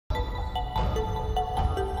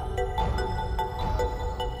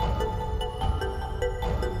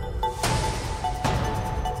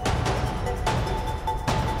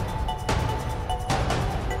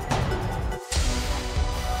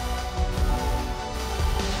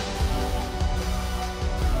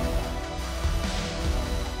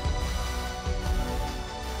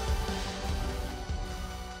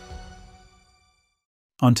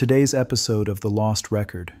On today's episode of The Lost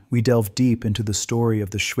Record, we delve deep into the story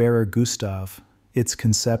of the Schwerer Gustav, its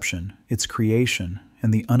conception, its creation,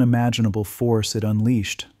 and the unimaginable force it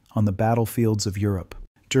unleashed on the battlefields of Europe.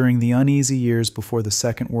 During the uneasy years before the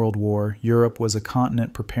Second World War, Europe was a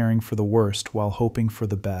continent preparing for the worst while hoping for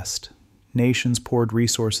the best. Nations poured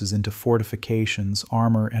resources into fortifications,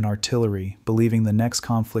 armor, and artillery, believing the next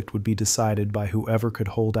conflict would be decided by whoever could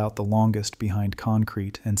hold out the longest behind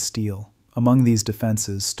concrete and steel. Among these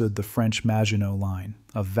defenses stood the French Maginot Line,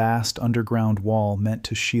 a vast underground wall meant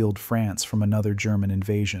to shield France from another German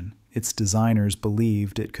invasion. Its designers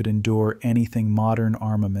believed it could endure anything modern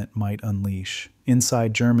armament might unleash.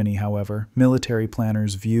 Inside Germany, however, military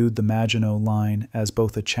planners viewed the Maginot Line as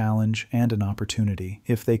both a challenge and an opportunity.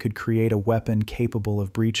 If they could create a weapon capable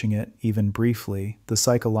of breaching it, even briefly, the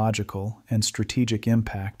psychological and strategic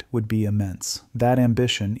impact would be immense. That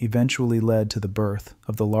ambition eventually led to the birth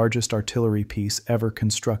of the largest artillery piece ever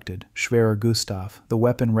constructed, Schwerer Gustav. The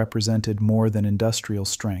weapon represented more than industrial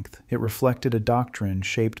strength. It reflected a doctrine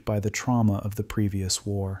shaped by the trauma of the previous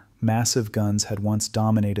war. Massive guns had once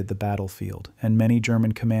dominated the battlefield, and many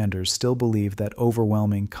German commanders still believed that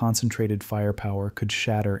overwhelming, concentrated firepower could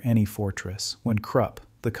shatter any fortress. When Krupp,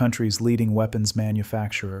 the country's leading weapons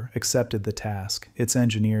manufacturer, accepted the task, its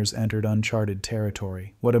engineers entered uncharted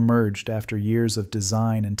territory. What emerged after years of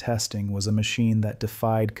design and testing was a machine that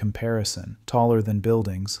defied comparison, taller than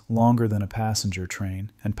buildings, longer than a passenger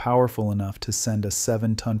train, and powerful enough to send a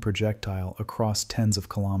 7-ton projectile across tens of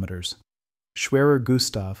kilometers. Schwerer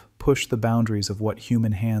Gustav pushed the boundaries of what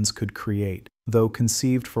human hands could create. Though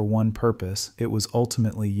conceived for one purpose, it was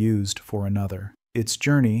ultimately used for another. Its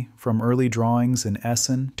journey, from early drawings in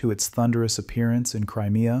Essen to its thunderous appearance in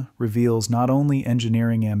Crimea, reveals not only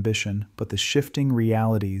engineering ambition, but the shifting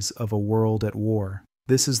realities of a world at war.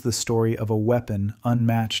 This is the story of a weapon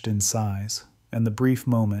unmatched in size, and the brief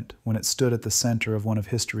moment when it stood at the center of one of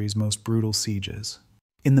history's most brutal sieges.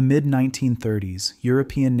 In the mid-1930s,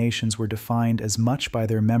 European nations were defined as much by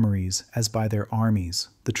their memories as by their armies.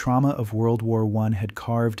 The trauma of World War I had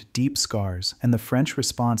carved deep scars, and the French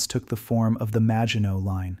response took the form of the Maginot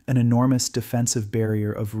Line, an enormous defensive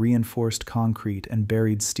barrier of reinforced concrete and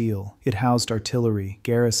buried steel. It housed artillery,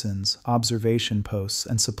 garrisons, observation posts,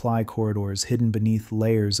 and supply corridors hidden beneath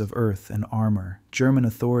layers of earth and armor. German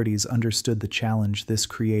authorities understood the challenge this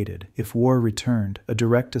created. If war returned, a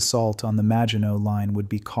direct assault on the Maginot Line would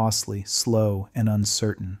be costly, slow, and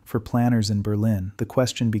uncertain. For planners in Berlin, the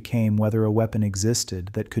question became whether a weapon existed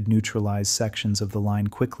that could neutralize sections of the line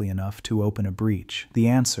quickly enough to open a breach. The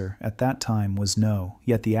answer, at that time, was no,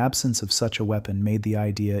 yet the absence of such a weapon made the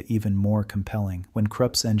idea even more compelling. When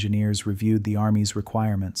Krupp's engineers reviewed the Army's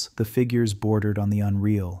requirements, the figures bordered on the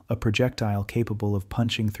unreal: a projectile capable of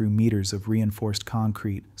punching through meters of reinforced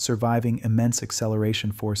concrete, surviving immense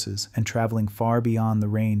acceleration forces, and traveling far beyond the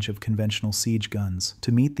range of conventional siege guns.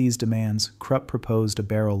 To meet these demands, Krupp proposed a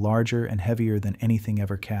barrel larger and heavier than anything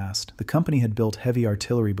ever cast. The company had built heavy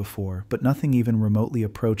artillery before, but nothing even remotely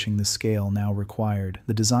approaching the scale now required.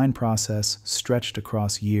 The design process stretched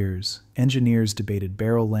across years. Engineers debated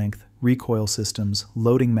barrel length, recoil systems,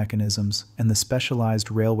 loading mechanisms, and the specialized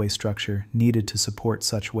railway structure needed to support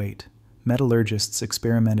such weight. Metallurgists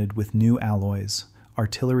experimented with new alloys.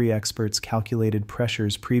 Artillery experts calculated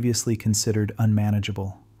pressures previously considered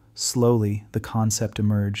unmanageable. Slowly, the concept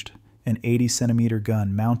emerged: an 80-centimeter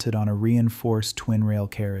gun mounted on a reinforced twin-rail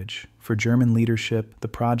carriage. For German leadership, the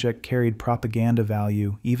project carried propaganda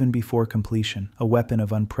value even before completion. A weapon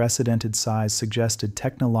of unprecedented size suggested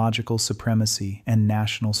technological supremacy and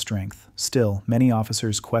national strength. Still, many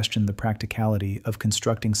officers questioned the practicality of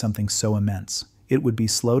constructing something so immense. It would be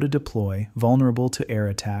slow to deploy, vulnerable to air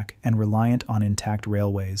attack, and reliant on intact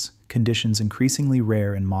railways, conditions increasingly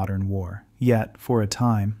rare in modern war. Yet, for a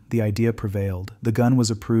time, the idea prevailed. The gun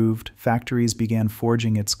was approved, factories began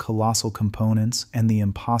forging its colossal components, and the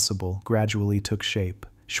impossible gradually took shape.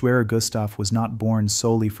 Schwerer Gustav was not born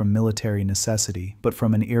solely from military necessity, but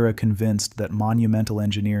from an era convinced that monumental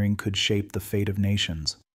engineering could shape the fate of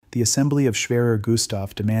nations. The assembly of Schwerer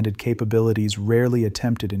Gustav demanded capabilities rarely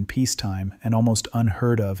attempted in peacetime and almost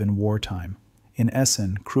unheard of in wartime. In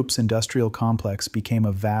Essen, Krupp's industrial complex became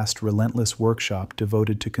a vast, relentless workshop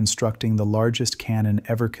devoted to constructing the largest cannon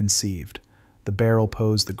ever conceived. The barrel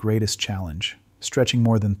posed the greatest challenge. Stretching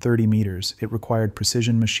more than 30 meters, it required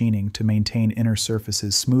precision machining to maintain inner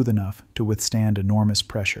surfaces smooth enough to withstand enormous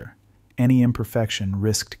pressure. Any imperfection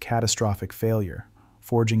risked catastrophic failure.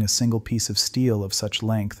 Forging a single piece of steel of such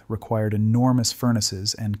length required enormous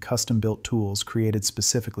furnaces and custom-built tools created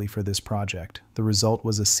specifically for this project. The result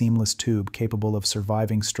was a seamless tube capable of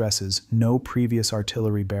surviving stresses no previous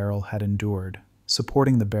artillery barrel had endured.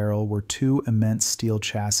 Supporting the barrel were two immense steel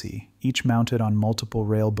chassis, each mounted on multiple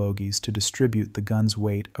rail bogies to distribute the gun's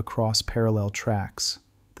weight across parallel tracks.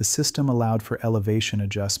 The system allowed for elevation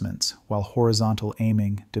adjustments, while horizontal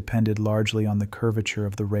aiming depended largely on the curvature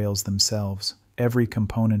of the rails themselves. Every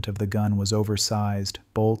component of the gun was oversized,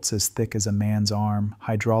 bolts as thick as a man's arm,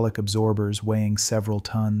 hydraulic absorbers weighing several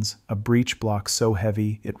tons, a breech block so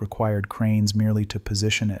heavy it required cranes merely to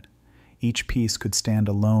position it. Each piece could stand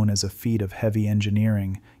alone as a feat of heavy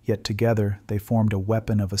engineering, yet together they formed a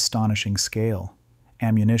weapon of astonishing scale.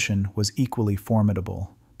 Ammunition was equally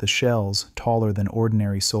formidable. The shells, taller than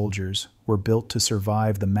ordinary soldiers, were built to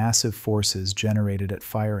survive the massive forces generated at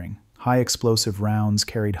firing. High explosive rounds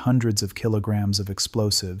carried hundreds of kilograms of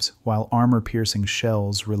explosives, while armor-piercing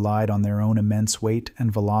shells relied on their own immense weight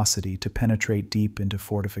and velocity to penetrate deep into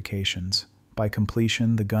fortifications. By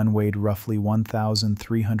completion, the gun weighed roughly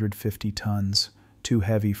 1,350 tons, too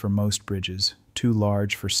heavy for most bridges, too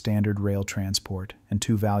large for standard rail transport, and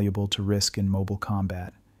too valuable to risk in mobile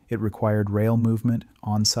combat. It required rail movement,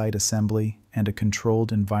 on-site assembly, and a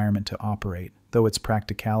controlled environment to operate. Though its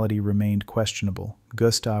practicality remained questionable,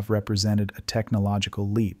 Gustav represented a technological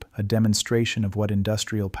leap, a demonstration of what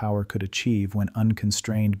industrial power could achieve when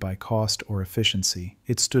unconstrained by cost or efficiency.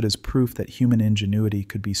 It stood as proof that human ingenuity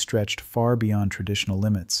could be stretched far beyond traditional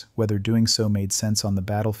limits, whether doing so made sense on the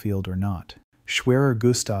battlefield or not. Schwerer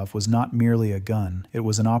Gustav was not merely a gun, it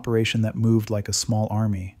was an operation that moved like a small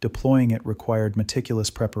army. Deploying it required meticulous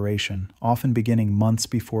preparation, often beginning months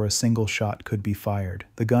before a single shot could be fired.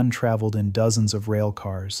 The gun traveled in dozens of rail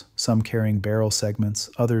cars, some carrying barrel segments,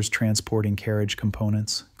 others transporting carriage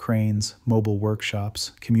components, cranes, mobile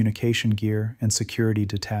workshops, communication gear, and security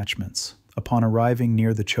detachments. Upon arriving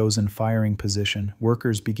near the chosen firing position,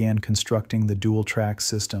 workers began constructing the dual-track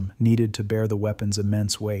system needed to bear the weapon's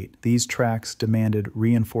immense weight. These tracks demanded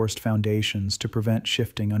reinforced foundations to prevent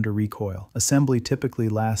shifting under recoil. Assembly typically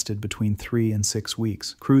lasted between 3 and 6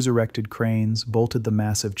 weeks. Crews erected cranes, bolted the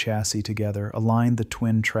massive chassis together, aligned the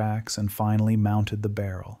twin tracks, and finally mounted the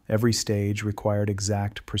barrel. Every stage required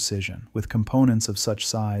exact precision. With components of such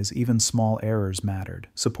size, even small errors mattered.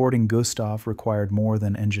 Supporting Gustav required more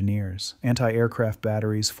than engineers. Anti-aircraft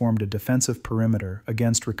batteries formed a defensive perimeter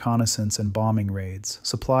against reconnaissance and bombing raids.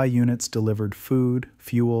 Supply units delivered food,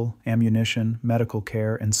 fuel, ammunition, medical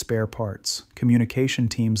care, and spare parts. Communication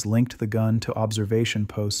teams linked the gun to observation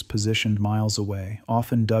posts positioned miles away,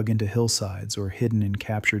 often dug into hillsides or hidden in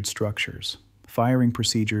captured structures. Firing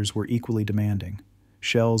procedures were equally demanding.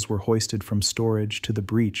 Shells were hoisted from storage to the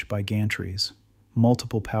breech by gantries.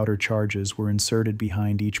 Multiple powder charges were inserted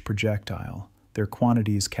behind each projectile, their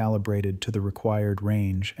quantities calibrated to the required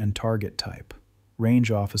range and target type. Range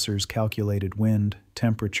officers calculated wind,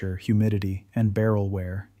 temperature, humidity, and barrel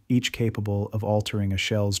wear, each capable of altering a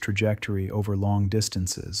shell's trajectory over long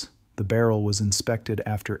distances. The barrel was inspected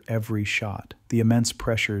after every shot. The immense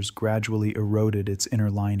pressures gradually eroded its inner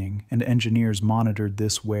lining, and engineers monitored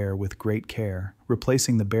this wear with great care.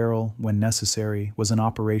 Replacing the barrel, when necessary, was an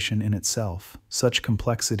operation in itself. Such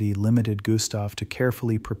complexity limited Gustav to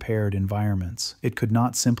carefully prepared environments. It could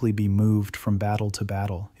not simply be moved from battle to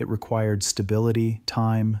battle. It required stability,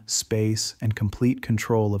 time, space, and complete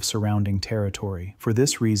control of surrounding territory. For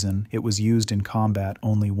this reason, it was used in combat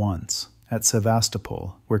only once, at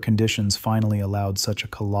Sevastopol, where conditions finally allowed such a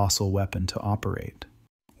colossal weapon to operate.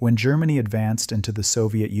 When Germany advanced into the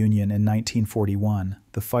Soviet Union in 1941,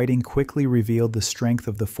 the fighting quickly revealed the strength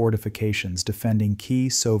of the fortifications defending key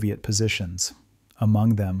Soviet positions.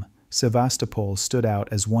 Among them, Sevastopol stood out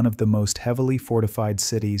as one of the most heavily fortified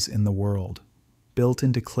cities in the world. Built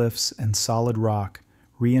into cliffs and solid rock,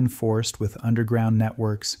 reinforced with underground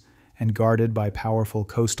networks, and guarded by powerful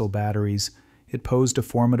coastal batteries, it posed a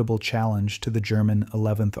formidable challenge to the German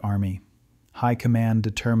 11th Army. High Command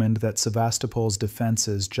determined that Sevastopol's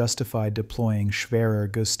defenses justified deploying Schwerer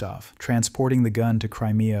Gustav. Transporting the gun to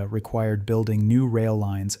Crimea required building new rail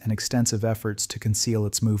lines and extensive efforts to conceal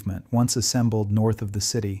its movement. Once assembled north of the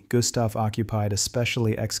city, Gustav occupied a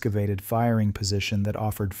specially excavated firing position that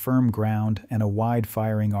offered firm ground and a wide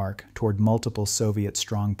firing arc toward multiple Soviet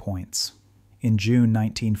strong points. In June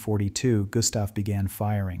 1942, Gustav began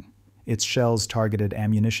firing. Its shells targeted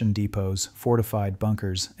ammunition depots, fortified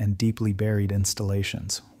bunkers, and deeply buried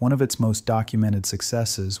installations. One of its most documented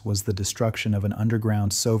successes was the destruction of an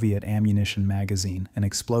underground Soviet ammunition magazine, an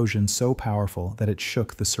explosion so powerful that it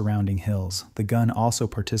shook the surrounding hills. The gun also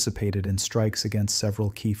participated in strikes against several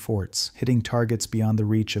key forts, hitting targets beyond the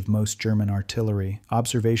reach of most German artillery.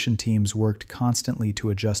 Observation teams worked constantly to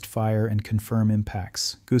adjust fire and confirm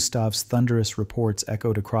impacts. Gustav's thunderous reports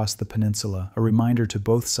echoed across the peninsula, a reminder to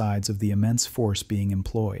both sides of the immense force being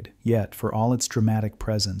employed. Yet, for all its dramatic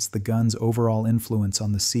presence, the gun's overall influence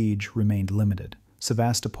on the siege remained limited.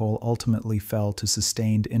 Sevastopol ultimately fell to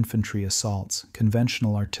sustained infantry assaults,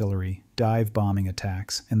 conventional artillery, dive bombing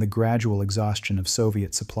attacks, and the gradual exhaustion of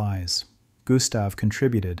Soviet supplies. Gustav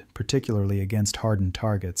contributed, particularly against hardened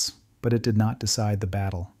targets, but it did not decide the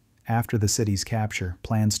battle. After the city's capture,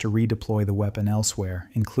 plans to redeploy the weapon elsewhere,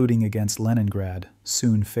 including against Leningrad,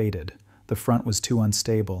 soon faded. The front was too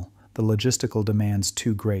unstable, the logistical demands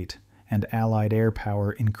too great, and Allied air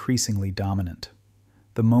power increasingly dominant.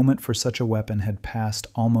 The moment for such a weapon had passed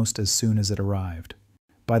almost as soon as it arrived.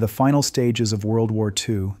 By the final stages of World War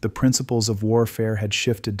II, the principles of warfare had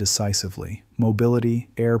shifted decisively. Mobility,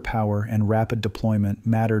 air power, and rapid deployment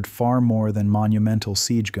mattered far more than monumental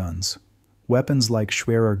siege guns. Weapons like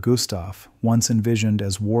Schwerer Gustav, once envisioned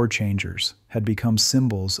as war changers, had become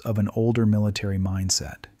symbols of an older military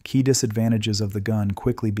mindset. Key disadvantages of the gun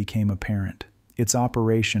quickly became apparent. Its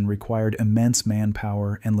operation required immense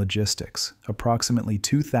manpower and logistics. Approximately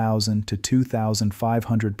 2,000 to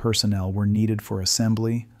 2,500 personnel were needed for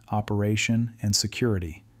assembly, operation, and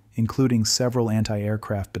security, including several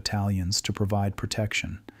anti-aircraft battalions to provide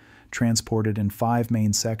protection. Transported in 5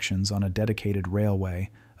 main sections on a dedicated railway,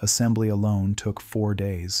 assembly alone took 4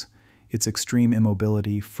 days. Its extreme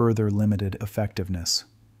immobility further limited effectiveness.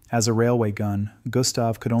 As a railway gun,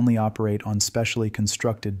 Gustav could only operate on specially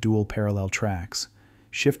constructed dual parallel tracks.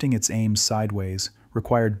 Shifting its aim sideways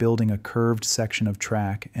required building a curved section of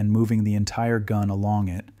track and moving the entire gun along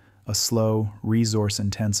it, a slow,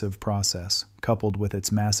 resource-intensive process. Coupled with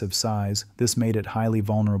its massive size, this made it highly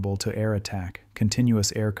vulnerable to air attack.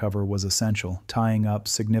 Continuous air cover was essential, tying up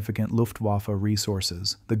significant Luftwaffe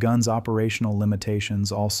resources. The gun's operational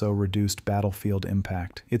limitations also reduced battlefield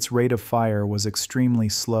impact. Its rate of fire was extremely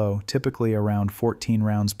slow, typically around 14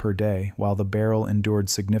 rounds per day, while the barrel endured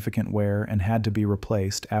significant wear and had to be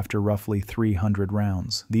replaced after roughly 300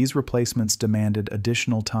 rounds. These replacements demanded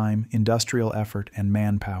additional time, industrial effort, and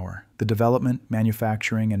manpower. The development,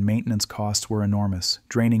 manufacturing, and maintenance costs were enormous,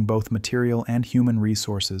 draining both material and human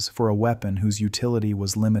resources for a weapon whose utility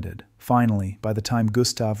was limited. Finally, by the time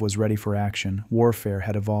Gustav was ready for action, warfare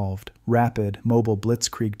had evolved. Rapid, mobile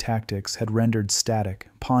blitzkrieg tactics had rendered static,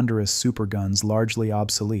 ponderous superguns largely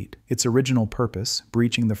obsolete. Its original purpose,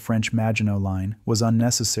 breaching the French Maginot Line, was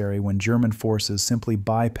unnecessary when German forces simply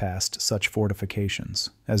bypassed such fortifications.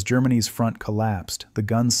 As Germany's front collapsed, the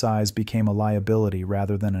gun's size became a liability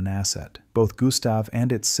rather than an asset. Both Gustav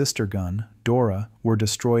and its sister gun, Dora, were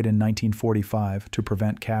destroyed in 1945 to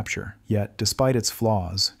prevent capture. Yet, despite its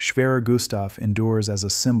flaws, Schwerer Gustav endures as a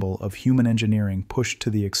symbol of human engineering pushed to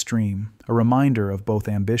the extreme, a reminder of both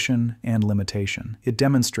ambition and limitation. It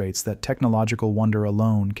demonstrates that technological wonder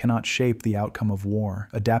alone cannot shape the outcome of war.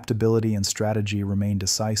 Adaptability and strategy remain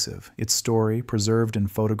decisive. Its story, preserved in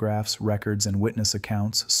photographs, records, and witness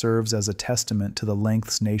accounts, serves as a testament to the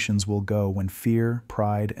lengths nations will go when fear,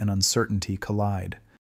 pride, and uncertainty collide.